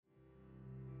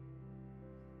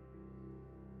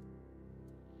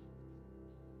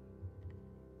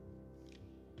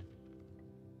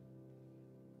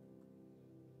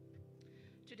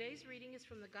Today's reading is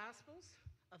from the Gospels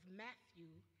of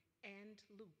Matthew and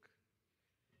Luke.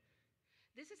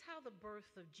 This is how the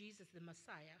birth of Jesus the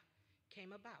Messiah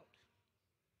came about.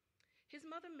 His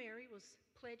mother Mary was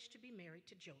pledged to be married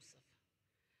to Joseph,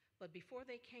 but before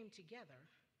they came together,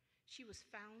 she was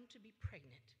found to be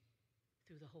pregnant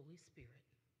through the Holy Spirit.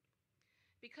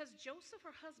 Because Joseph,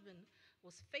 her husband,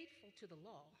 was faithful to the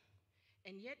law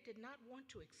and yet did not want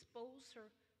to expose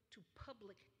her to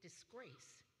public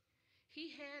disgrace, he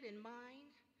had in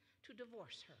mind to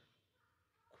divorce her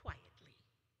quietly.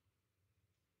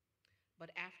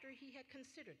 But after he had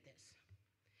considered this,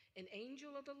 an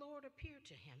angel of the Lord appeared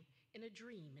to him in a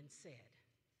dream and said,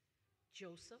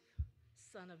 "Joseph,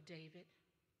 son of David,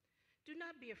 do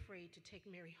not be afraid to take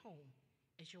Mary home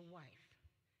as your wife,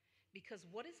 because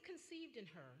what is conceived in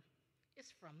her is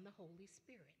from the Holy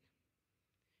Spirit.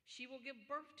 She will give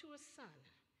birth to a son,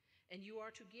 and you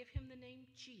are to give him the name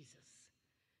Jesus,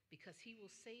 because he will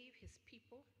save his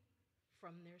people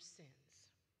from their sins."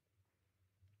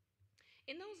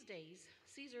 In those days,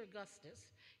 Caesar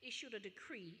Augustus issued a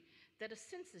decree that a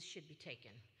census should be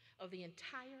taken of the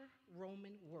entire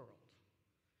Roman world.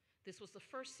 This was the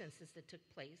first census that took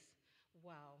place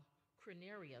while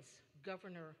Quirinius,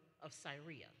 governor of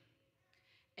Syria,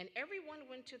 and everyone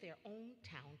went to their own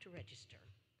town to register.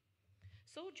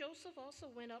 So Joseph also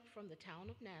went up from the town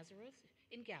of Nazareth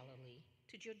in Galilee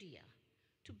to Judea,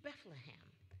 to Bethlehem,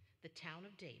 the town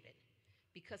of David,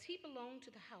 because he belonged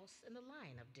to the house and the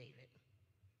line of David.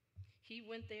 He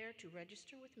went there to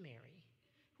register with Mary,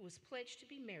 who was pledged to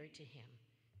be married to him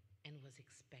and was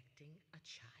expecting a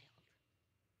child.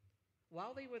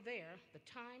 While they were there, the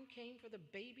time came for the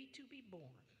baby to be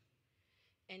born,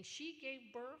 and she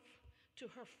gave birth to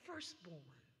her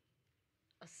firstborn,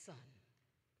 a son.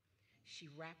 She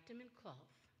wrapped him in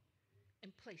cloth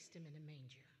and placed him in a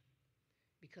manger,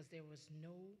 because there was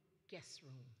no guest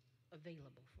room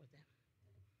available for them.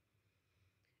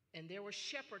 And there were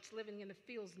shepherds living in the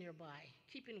fields nearby,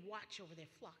 keeping watch over their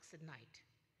flocks at night.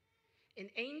 An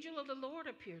angel of the Lord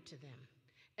appeared to them,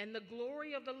 and the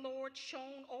glory of the Lord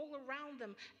shone all around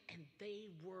them, and they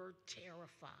were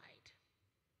terrified.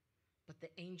 But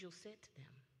the angel said to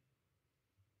them,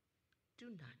 "Do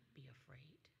not be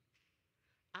afraid.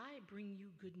 I bring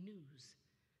you good news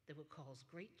that will cause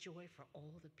great joy for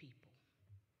all the people.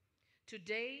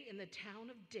 Today, in the town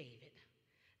of David,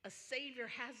 a Savior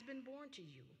has been born to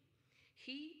you.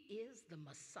 He is the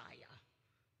Messiah,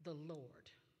 the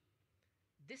Lord.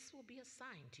 This will be a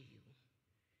sign to you.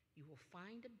 You will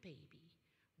find a baby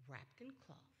wrapped in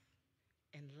cloth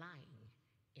and lying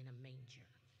in a manger."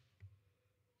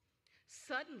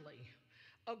 Suddenly,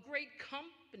 a great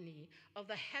company of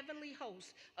the heavenly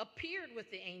host appeared with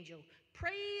the angel,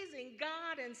 praising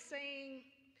God and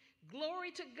saying,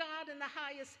 "Glory to God in the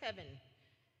highest heaven,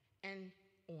 and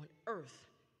on earth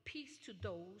peace to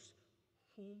those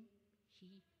whom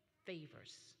he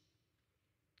favors."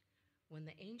 When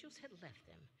the angels had left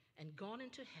them and gone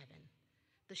into heaven,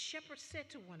 the shepherds said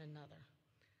to one another,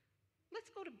 "Let's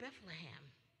go to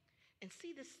Bethlehem and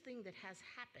see this thing that has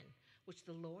happened, which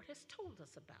the Lord has told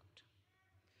us about."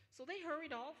 So they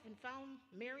hurried off and found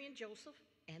Mary and Joseph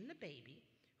and the baby,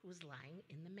 who was lying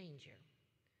in the manger.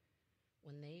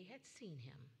 When they had seen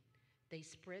him, they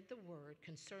spread the word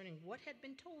concerning what had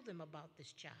been told them about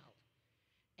this child,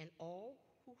 and all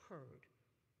who heard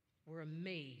were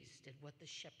amazed at what the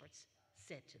shepherds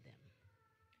said to them.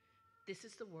 This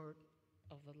is the word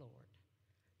of the Lord.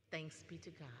 Thanks be to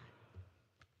God.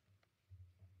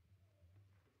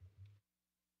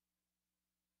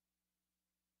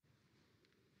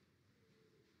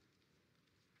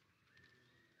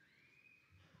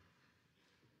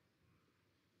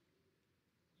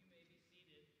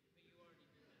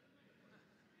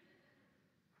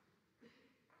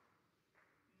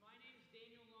 My name's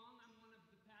Daniel Long. I'm one of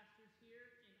the pastors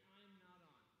here, and I'm not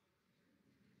on.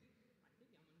 I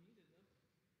think I'm unmuted, though.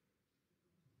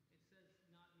 It says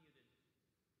not muted.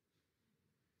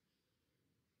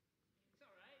 It's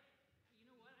all right. You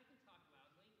know what? I can talk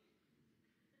loudly.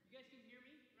 You guys can hear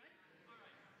me, right? All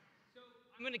right. So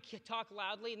I'm going to talk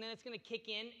loudly, and then it's going to kick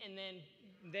in, and then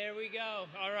there we go.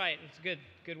 All right. It's good.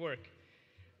 Good work.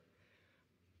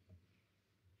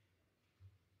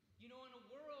 You know, in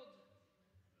a world...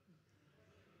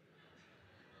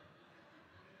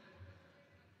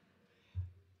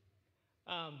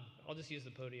 I'll just use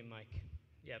the podium mic.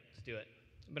 Yep, let's do it.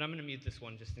 But I'm going to mute this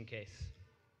one just in case.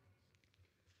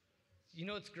 You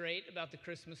know what's great about the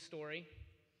Christmas story?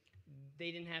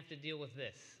 They didn't have to deal with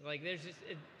this. Like, there's just...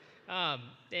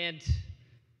 and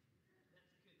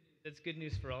that's good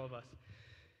news for all of us.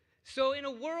 So in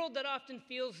a world that often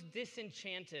feels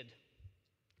disenchanted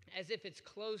as if it's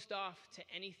closed off to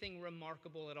anything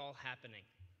remarkable at all happening.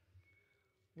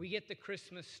 We get the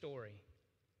Christmas story,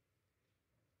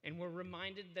 and we're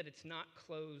reminded that it's not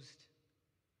closed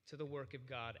to the work of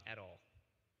God at all.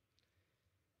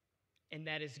 And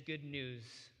that is good news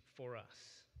for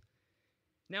us.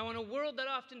 Now, in a world that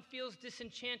often feels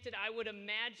disenchanted, I would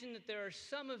imagine that there are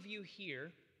some of you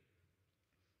here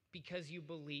because you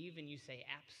believe and you say,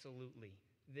 absolutely,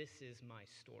 this is my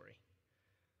story.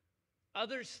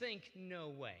 Others think, no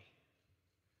way.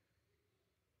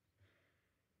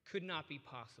 Could not be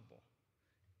possible.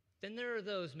 Then there are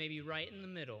those maybe right in the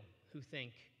middle who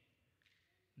think,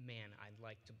 man, I'd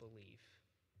like to believe.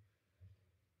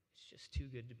 It's just too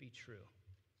good to be true.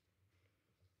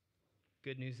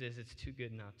 Good news is it's too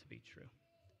good not to be true.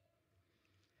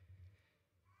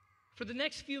 For the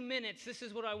next few minutes, this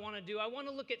is what I want to do. I want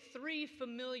to look at 3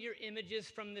 familiar images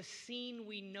from the scene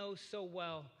we know so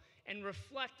well and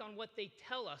reflect on what they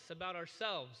tell us about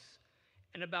ourselves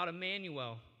and about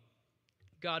Emmanuel,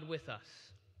 God with us.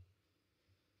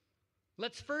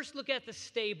 Let's first look at the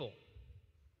stable.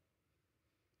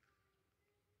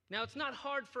 Now, it's not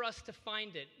hard for us to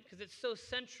find it because it's so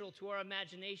central to our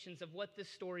imaginations of what this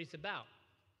story's about.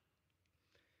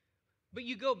 But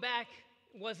you go back,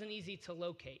 it wasn't easy to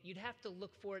locate. You'd have to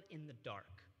look for it in the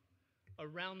dark,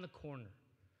 around the corner,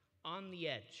 on the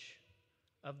edge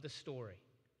of the story.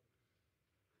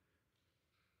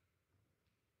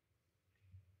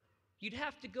 You'd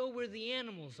have to go where the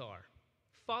animals are,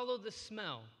 follow the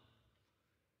smell.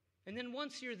 And then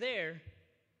once you're there,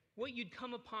 what you'd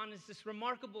come upon is this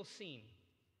remarkable scene,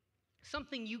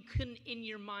 something you couldn't in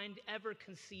your mind ever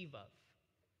conceive of.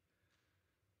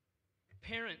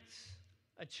 Parents,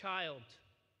 a child,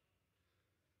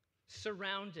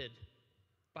 surrounded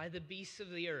by the beasts of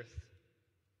the earth.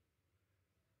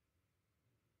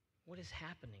 What is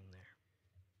happening there?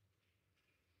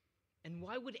 And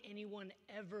why would anyone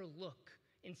ever look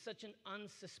in such an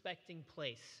unsuspecting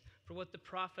place for what the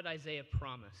prophet Isaiah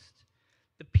promised?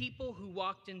 The people who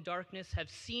walked in darkness have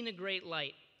seen a great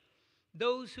light.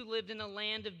 Those who lived in a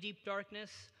land of deep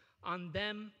darkness, on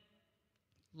them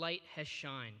light has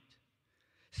shined.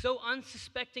 So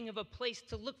unsuspecting of a place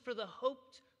to look for the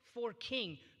hoped-for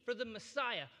king, for the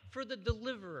Messiah, for the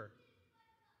deliverer,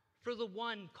 for the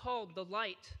one called the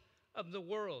light of the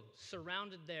world,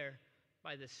 surrounded there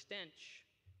by the stench,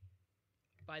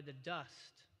 by the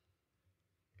dust.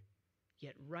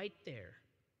 Yet right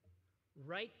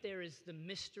there is the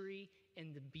mystery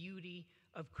and the beauty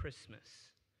of Christmas.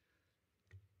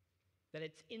 That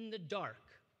it's in the dark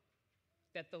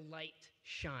that the light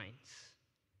shines.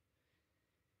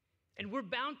 And we're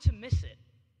bound to miss it.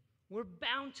 We're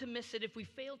bound to miss it if we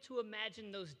fail to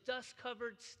imagine those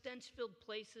dust-covered, stench-filled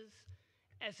places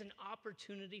as an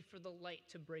opportunity for the light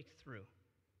to break through.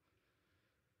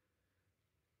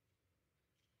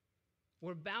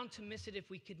 We're bound to miss it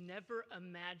if we could never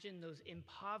imagine those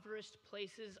impoverished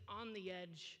places on the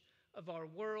edge of our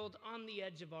world, on the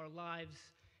edge of our lives,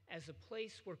 as a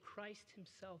place where Christ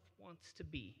himself wants to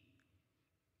be,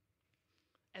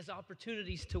 as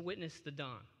opportunities to witness the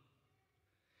dawn.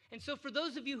 And so for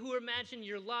those of you who imagine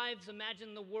your lives,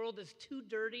 imagine the world as too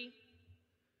dirty,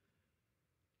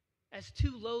 as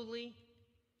too lowly,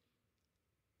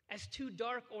 as too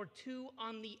dark or too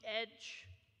on the edge,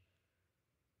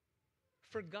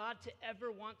 for God to ever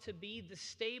want to be the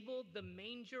stable, the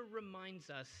manger reminds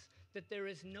us that there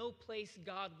is no place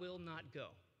God will not go.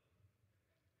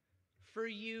 For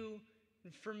you,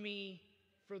 for me,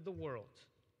 for the world.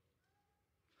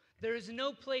 There is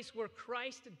no place where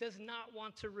Christ does not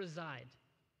want to reside.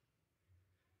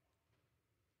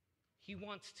 He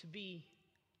wants to be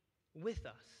with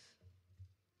us,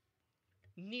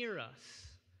 near us,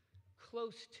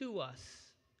 close to us.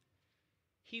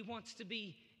 He wants to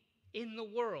be in the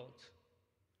world,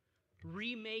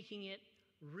 remaking it,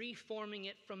 reforming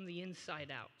it from the inside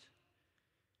out.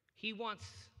 He wants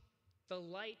the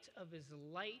light of his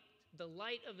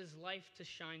life to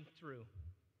shine through.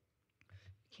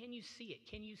 Can you see it?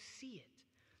 Can you see it?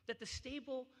 That the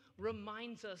stable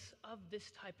reminds us of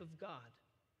this type of God.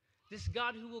 This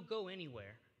God who will go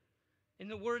anywhere. In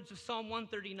the words of Psalm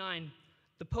 139,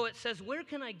 the poet says, "Where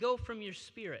can I go from your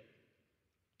spirit?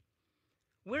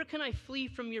 Where can I flee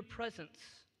from your presence?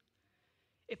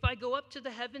 If I go up to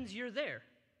the heavens, you're there.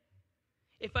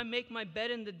 If I make my bed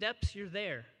in the depths, you're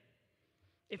there.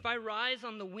 If I rise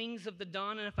on the wings of the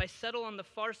dawn, and if I settle on the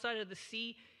far side of the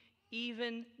sea,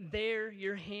 even there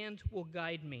your hand will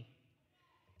guide me.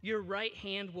 Your right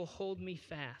hand will hold me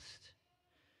fast.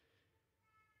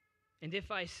 And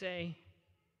if I say,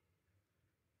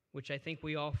 which I think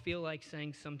we all feel like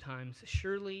saying sometimes,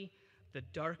 surely The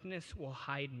darkness will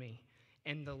hide me,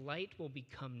 and the light will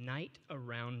become night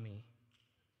around me.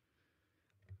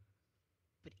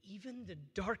 But even the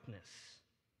darkness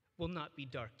will not be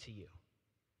dark to you.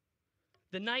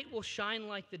 The night will shine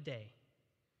like the day,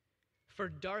 for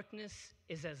darkness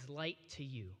is as light to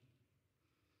you.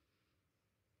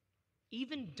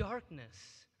 Even darkness,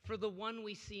 for the one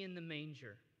we see in the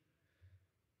manger,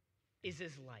 is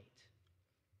as light.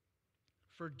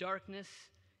 For darkness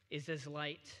is as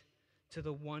light to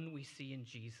the one we see in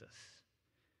Jesus.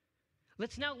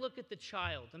 Let's now look at the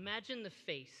child. Imagine the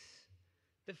face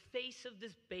of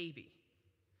this baby,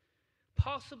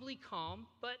 possibly calm,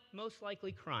 but most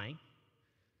likely crying,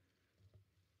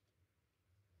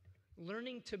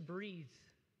 learning to breathe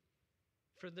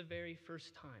for the very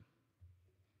first time.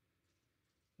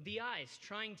 The eyes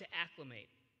trying to acclimate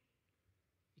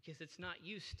because it's not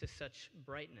used to such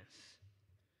brightness.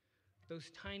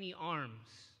 Those tiny arms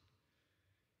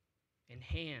and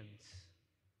hands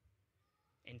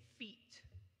and feet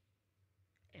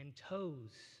and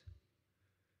toes,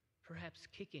 perhaps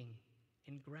kicking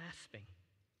and grasping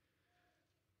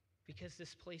because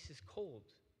this place is cold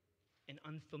and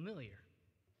unfamiliar.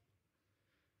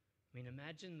 I mean,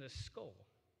 imagine the skull,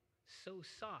 so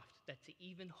soft that to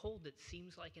even hold it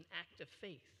seems like an act of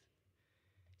faith.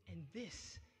 And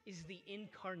this is the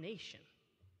incarnation.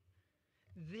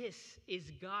 This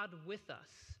is God with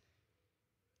us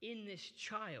in this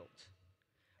child,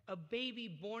 a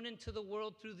baby born into the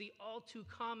world through the all too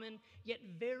common yet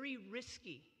very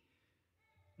risky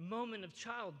moment of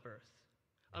childbirth,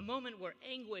 a moment where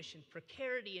anguish and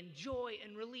precarity and joy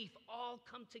and relief all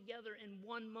come together in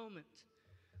one moment.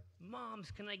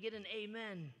 Moms, can I get an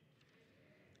amen?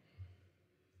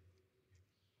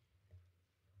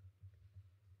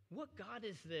 What God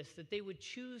is this that they would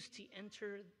choose to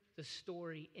enter the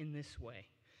story in this way?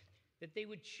 That they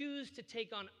would choose to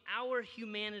take on our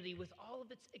humanity with all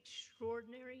of its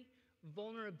extraordinary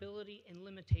vulnerability and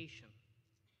limitation.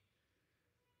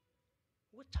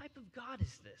 What type of God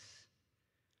is this?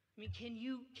 I mean,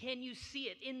 can you see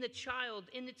it in the child,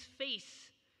 in its face,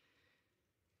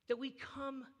 that we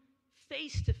come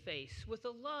face to face with a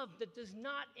love that does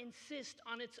not insist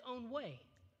on its own way,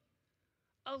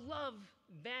 a love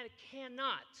that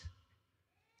cannot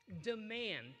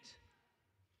demand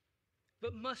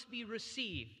but must be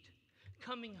received,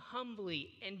 coming humbly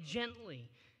and gently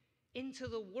into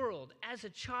the world as a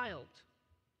child.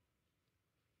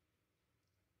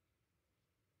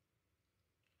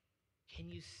 Can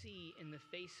you see in the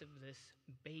face of this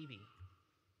baby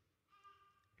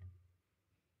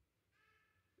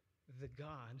the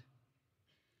God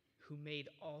who made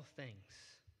all things,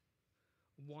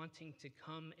 wanting to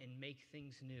come and make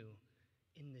things new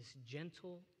in this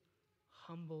gentle,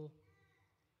 humble,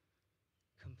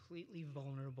 completely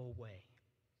vulnerable way?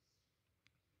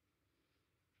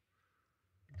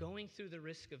 Going through the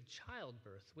risk of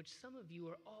childbirth, which some of you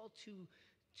are all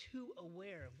too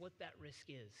aware of what that risk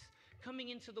is. Coming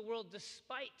into the world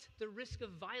despite the risk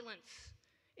of violence,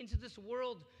 into this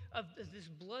world of this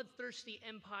bloodthirsty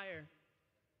empire,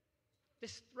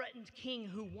 this threatened king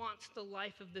who wants the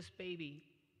life of this baby.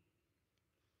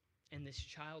 And this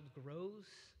child grows,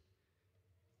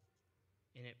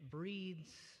 and it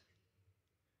breathes,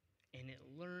 and it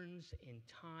learns in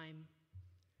time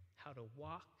how to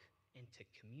walk and to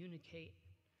communicate,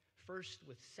 first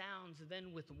with sounds,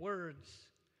 then with words.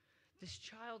 This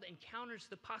child encounters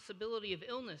the possibility of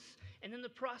illness, and in the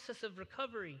process of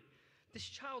recovery, this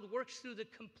child works through the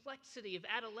complexity of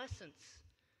adolescence,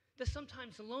 the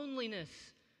sometimes loneliness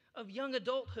of young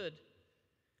adulthood.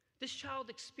 This child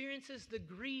experiences the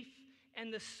grief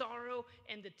and the sorrow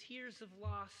and the tears of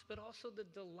loss, but also the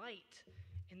delight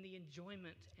and the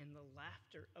enjoyment and the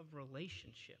laughter of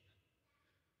relationship.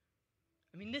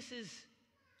 I mean, this is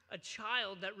a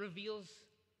child that reveals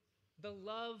the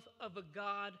love of a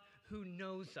God who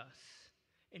knows us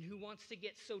and who wants to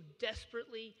get so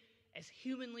desperately as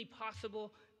humanly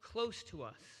possible close to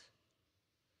us.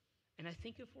 And I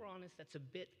think if we're honest, that's a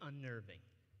bit unnerving.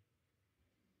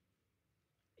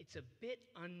 It's a bit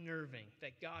unnerving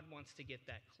that God wants to get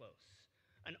that close.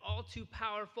 An all too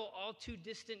powerful, all too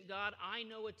distant God. I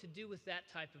know what to do with that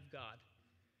type of God.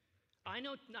 I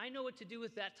know what to do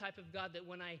with that type of God, that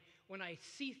when I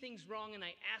see things wrong and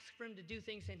I ask for him to do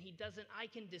things and he doesn't, I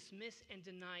can dismiss and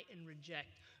deny and reject.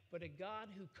 But a God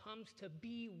who comes to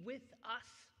be with us,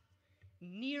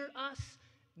 near us,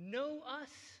 know us.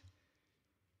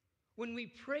 When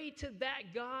we pray to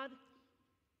that God,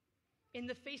 in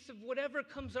the face of whatever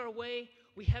comes our way,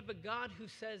 we have a God who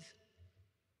says,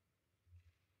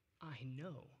 I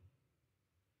know,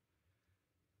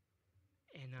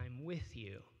 and I'm with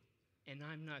you and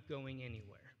I'm not going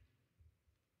anywhere.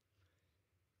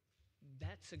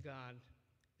 That's a God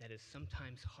that is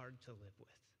sometimes hard to live with,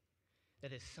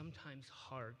 that is sometimes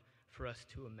hard for us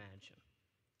to imagine.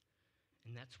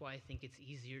 And that's why I think it's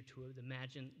easier to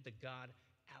imagine the God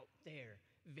out there,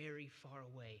 very far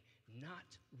away,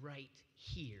 not right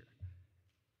here,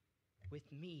 with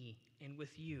me and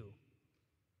with you.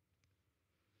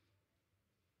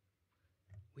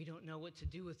 We don't know what to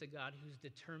do with a God who's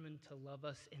determined to love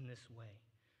us in this way.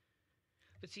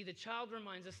 But see, the child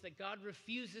reminds us that God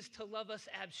refuses to love us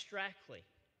abstractly.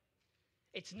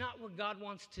 It's not what God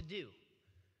wants to do.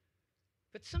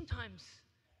 But sometimes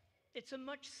it's a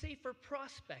much safer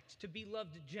prospect to be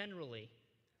loved generally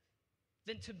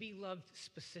than to be loved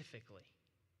specifically.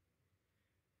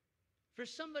 For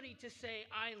somebody to say,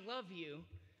 I love you,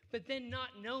 but then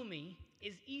not know me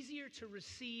is easier to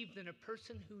receive than a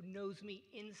person who knows me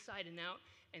inside and out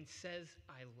and says,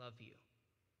 I love you.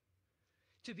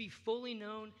 To be fully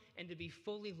known and to be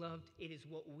fully loved, it is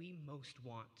what we most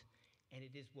want, and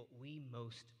it is what we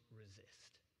most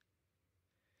resist.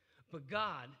 But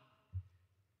God,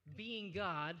 being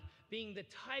the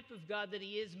type of God that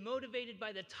he is, motivated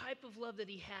by the type of love that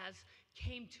he has,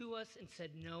 came to us and said,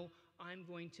 no, I'm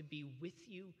going to be with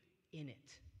you in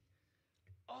it.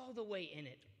 All the way in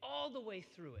it, all the way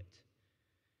through it.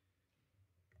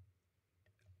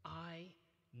 I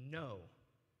know,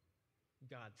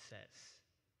 God says.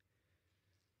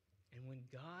 And when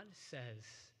God says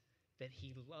that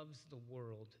he loves the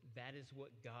world, that is what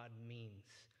God means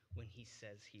when he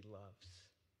says he loves.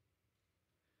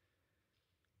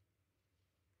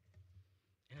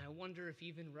 And I wonder if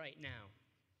even right now,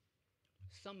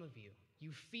 some of you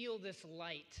feel this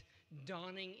light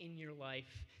dawning in your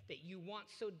life that you want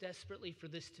so desperately for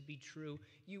this to be true.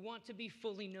 You want to be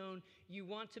fully known. You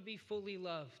want to be fully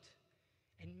loved.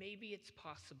 And maybe it's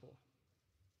possible.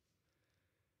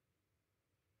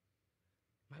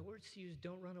 My words to you is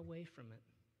don't run away from it.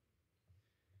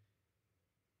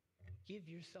 Give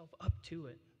yourself up to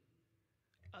it.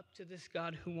 Up to this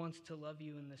God who wants to love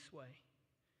you in this way.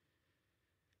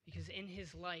 Because in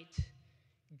his light,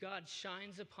 God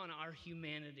shines upon our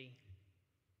humanity,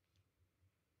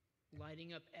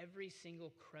 lighting up every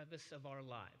single crevice of our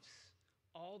lives.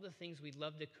 All the things we'd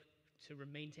love to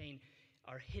maintain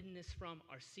our hiddenness from,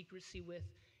 our secrecy with,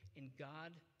 and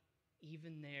God,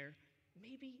 even there,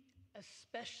 maybe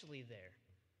especially there,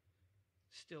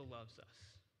 still loves us.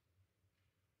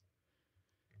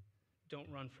 Don't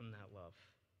run from that love.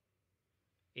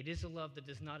 It is a love that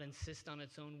does not insist on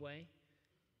its own way.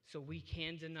 So we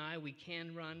can deny, we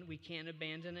can run, we can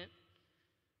abandon it.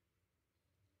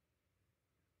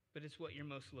 But it's what you're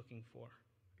most looking for.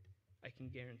 I can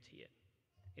guarantee it.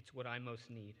 It's what I most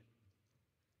need.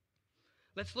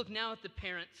 Let's look now at the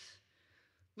parents.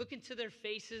 Look into their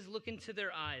faces, look into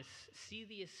their eyes. See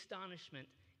the astonishment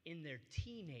in their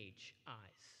teenage eyes.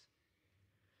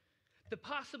 The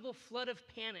possible flood of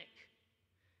panic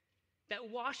that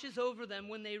washes over them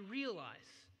when they realize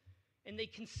and they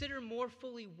consider more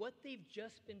fully what they've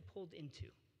just been pulled into.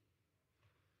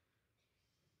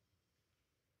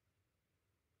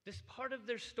 This part of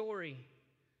their story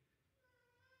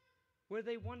where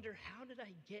they wonder, how did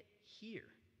I get here?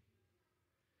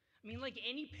 I mean, like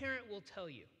any parent will tell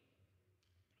you,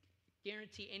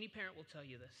 guarantee any parent will tell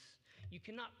you this. You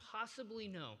cannot possibly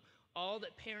know all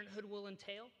that parenthood will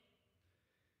entail,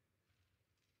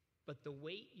 but the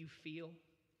weight you feel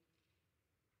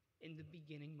in the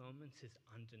beginning moments is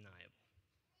undeniable.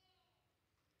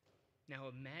 Now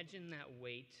imagine that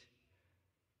weight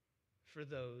for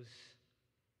those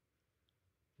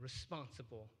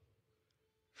responsible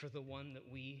for the one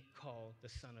that we call the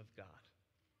Son of God.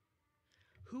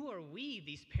 Who are we,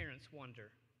 these parents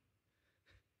wonder,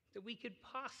 that we could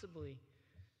possibly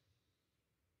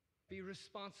be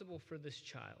responsible for this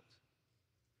child?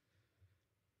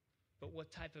 But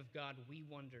what type of God, we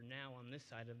wonder now on this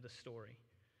side of the story,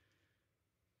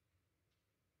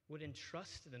 would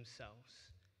entrust themselves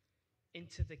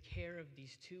into the care of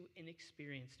these two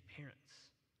inexperienced parents.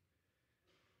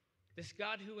 This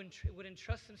God who would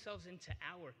entrust themselves into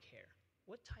our care.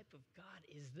 What type of God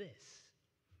is this?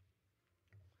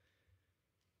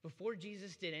 Before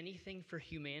Jesus did anything for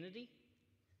humanity,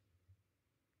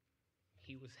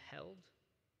 he was held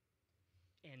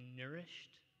and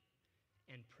nourished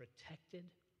and protected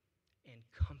and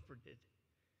comforted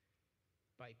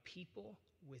by people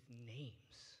with names.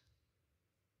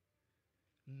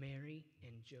 Mary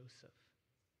and Joseph.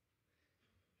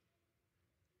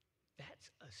 That's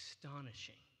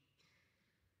astonishing.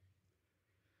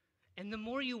 And the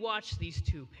more you watch these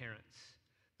two parents,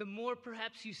 the more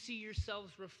perhaps you see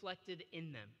yourselves reflected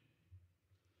in them.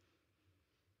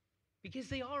 Because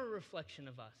they are a reflection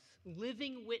of us,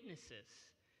 living witnesses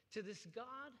to this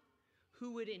God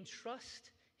who would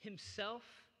entrust himself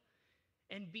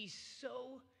and be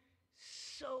so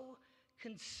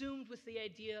consumed with the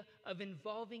idea of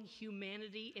involving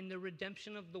humanity in the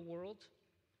redemption of the world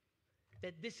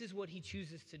that this is what he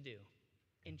chooses to do,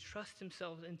 entrust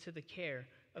himself into the care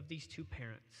of these two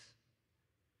parents.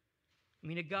 I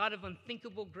mean, a God of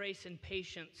unthinkable grace and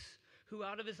patience, who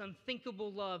out of his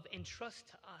unthinkable love entrusts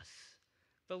to us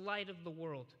the light of the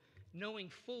world, knowing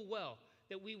full well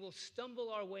that we will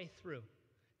stumble our way through,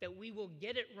 that we will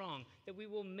get it wrong, that we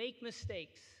will make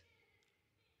mistakes,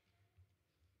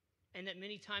 and that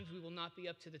many times we will not be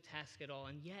up to the task at all.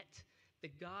 And yet, the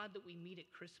God that we meet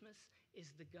at Christmas is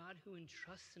the God who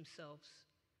entrusts himself,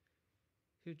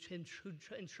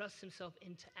 entrusts himself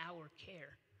into our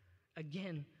care.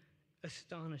 Again,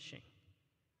 astonishing.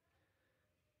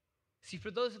 See,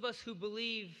 for those of us who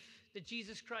believe that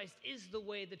Jesus Christ is the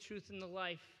way, the truth, and the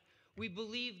life, we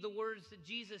believe the words that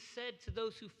Jesus said to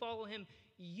those who follow him,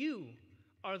 "You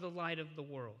are the light of the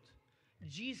world."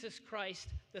 Jesus Christ,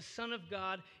 the Son of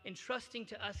God, entrusting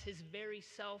to us his very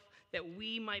self that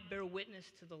we might bear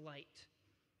witness to the light.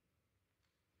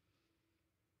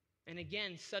 And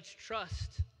again, such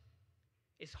trust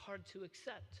is hard to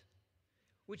accept,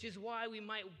 which is why we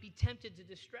might be tempted to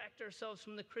distract ourselves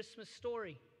from the Christmas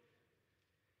story.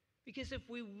 Because if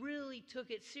we really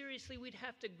took it seriously, we'd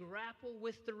have to grapple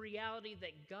with the reality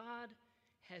that God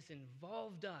has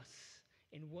involved us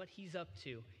in what he's up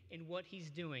to, in what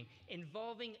he's doing,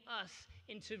 involving us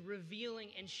into revealing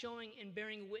and showing and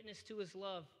bearing witness to his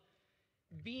love,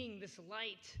 being this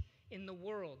light in the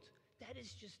world. That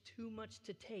is just too much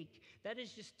to take. That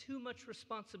is just too much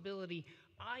responsibility.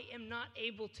 I am not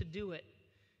able to do it.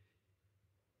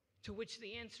 To which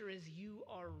the answer is, you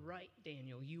are right,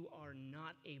 Daniel. You are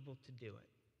not able to do it.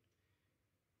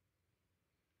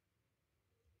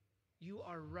 You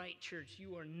are right, church.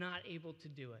 You are not able to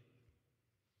do it.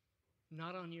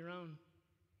 Not on your own.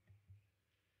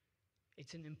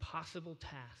 It's an impossible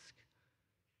task.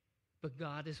 But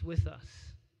God is with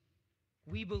us.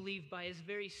 We believe by his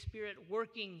very Spirit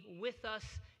working with us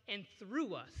and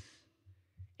through us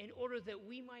in order that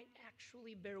we might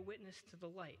actually bear witness to the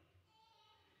light.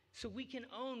 So we can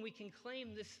own, we can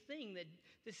claim this thing, that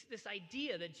this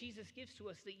idea that Jesus gives to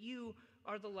us, that you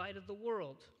are the light of the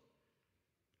world.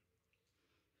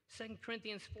 2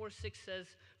 Corinthians 4:6 says,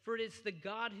 "For it is the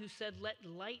God who said, 'Let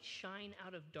light shine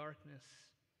out of darkness,'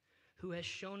 who has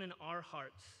shone in our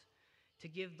hearts to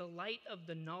give the light of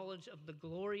the knowledge of the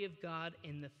glory of God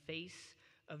in the face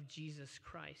of Jesus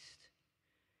Christ."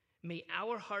 May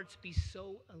our hearts be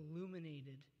so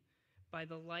illuminated by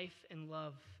the life and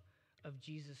love of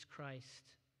Jesus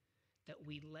Christ that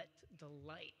we let the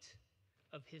light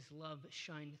of his love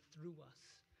shine through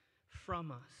us,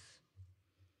 from us.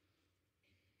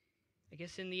 I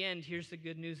guess in the end, here's the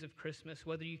good news of Christmas,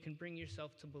 whether you can bring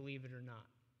yourself to believe it or not.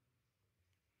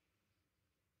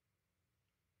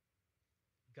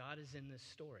 God is in this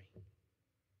story.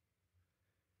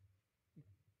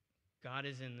 God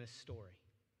is in this story.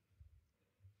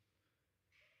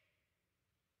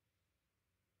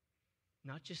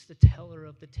 Not just the teller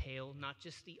of the tale, not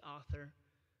just the author,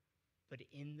 but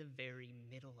in the very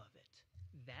middle of it.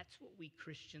 That's what we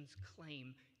Christians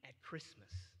claim at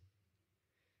Christmas.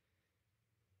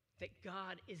 That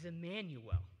God is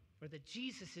Emmanuel, or that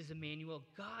Jesus is Emmanuel,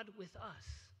 God with us.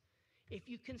 If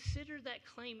you consider that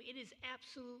claim, it is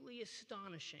absolutely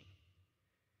astonishing.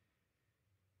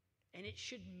 And it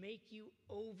should make you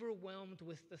overwhelmed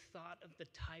with the thought of the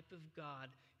type of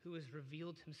God who has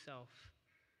revealed himself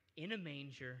in a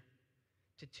manger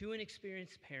to two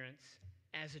inexperienced parents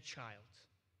as a child.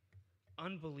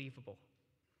 Unbelievable.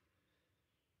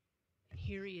 And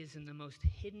here he is in the most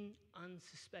hidden,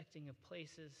 unsuspecting of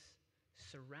places,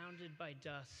 surrounded by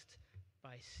dust,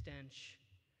 by stench,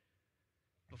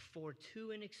 before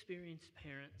two inexperienced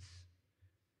parents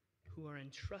who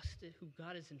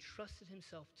God has entrusted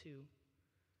himself to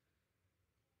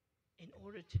in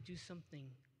order to do something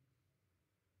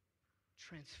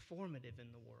transformative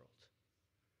in the world,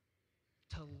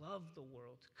 to love the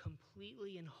world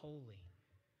completely and wholly.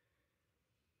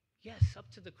 Yes, up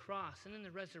to the cross and then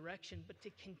the resurrection, but to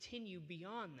continue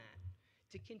beyond that,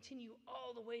 to continue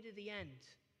all the way to the end,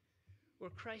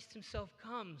 where Christ himself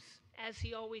comes, as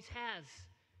he always has,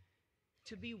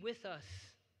 to be with us,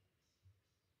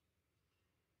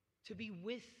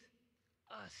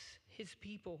 his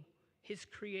people, his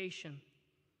creation.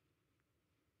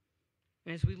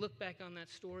 And as we look back on that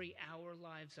story, our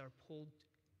lives are pulled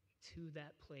to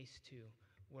that place too,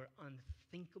 where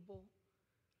unthinkable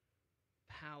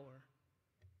power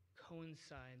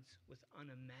coincides with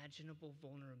unimaginable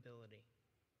vulnerability.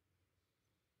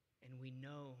 And we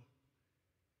know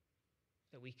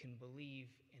that we can believe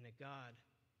in a God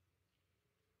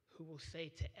who will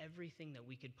say to everything that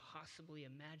we could possibly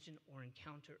imagine or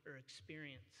encounter or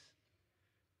experience,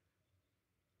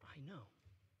 I know.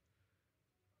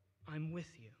 I'm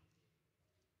with you.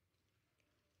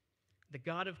 The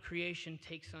God of creation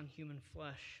takes on human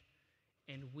flesh,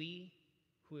 and we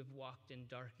who have walked in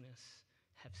darkness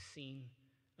have seen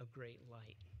a great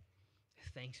light.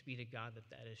 Thanks be to God that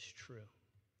that is true.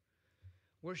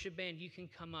 Worship band, you can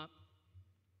come up.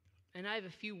 And I have a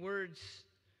few words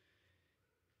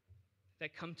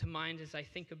that come to mind as I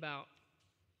think about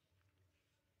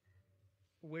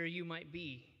where you might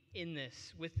be in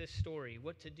this, with this story,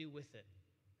 what to do with it.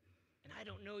 And I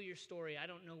don't know your story. I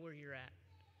don't know where you're at.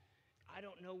 I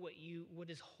don't know what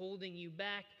is holding you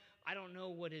back. I don't know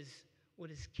what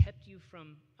has kept you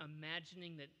from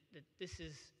imagining that this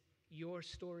is your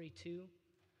story too.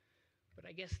 But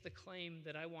I guess the claim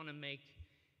that I want to make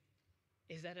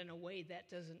is that in a way that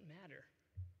doesn't matter.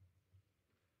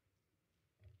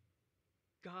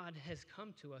 God has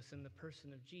come to us in the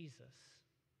person of Jesus.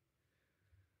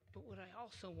 But what I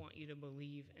also want you to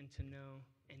believe and to know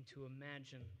and to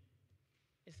imagine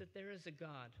is that there is a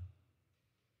God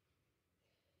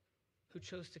who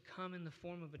chose to come in the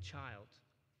form of a child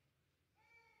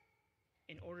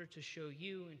in order to show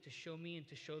you and to show me and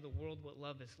to show the world what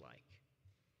love is like.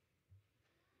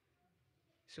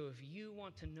 So if you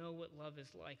want to know what love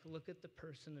is like, look at the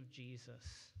person of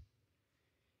Jesus.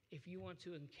 If you want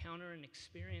to encounter and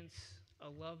experience a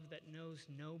love that knows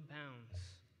no bounds,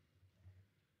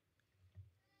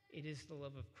 it is the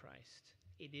love of Christ.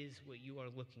 It is what you are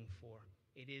looking for.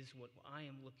 It is what I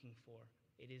am looking for.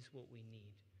 It is what we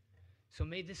need. So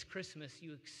may this Christmas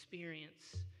you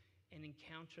experience and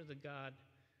encounter the God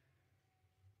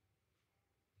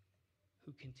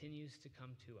who continues to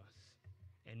come to us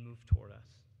and move toward us.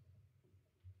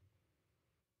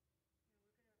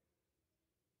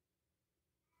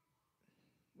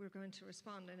 We're going to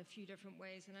respond in a few different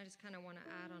ways, and I just kind of want to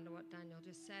add on to what Daniel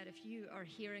just said. If you are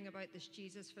hearing about this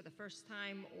Jesus for the first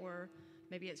time, or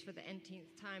maybe it's for the nth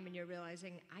time, and you're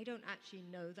realizing, I don't actually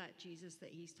know that Jesus that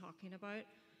he's talking about,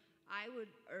 I would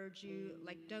urge you,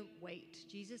 don't wait.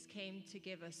 Jesus came to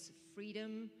give us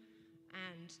freedom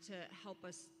and to help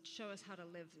us, show us how to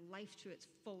live life to its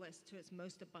fullest, to its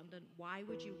most abundant. Why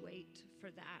would you wait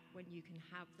for that when you can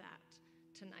have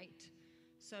that tonight?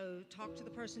 So talk to the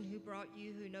person who brought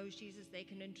you, who knows Jesus. They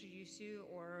can introduce you,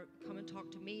 or come and talk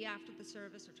to me after the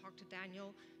service, or talk to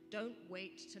Daniel. Don't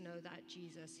wait to know that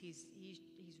Jesus. He's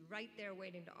right there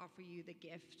waiting to offer you the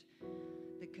gift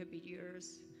that could be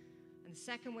yours. And the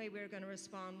second way we're going to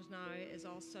respond now is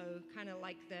also kind of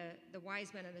like the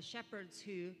wise men and the shepherds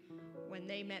who, when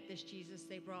they met this Jesus,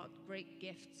 they brought great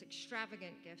gifts,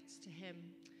 extravagant gifts to him.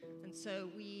 And so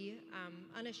we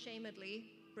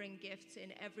unashamedly bring gifts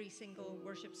in every single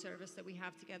worship service that we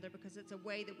have together, because it's a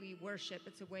way that we worship.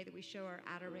 It's a way that we show our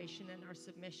adoration and our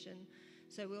submission.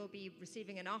 So we'll be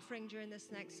receiving an offering during this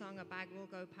next song. A bag will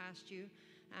go past you.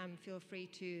 Feel free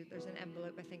to, there's an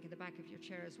envelope, I think, in the back of your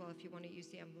chair as well if you want to use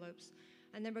the envelopes.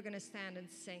 And then we're going to stand and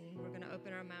sing. We're going to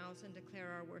open our mouths and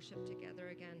declare our worship together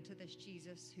again to this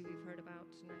Jesus who we've heard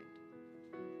about tonight.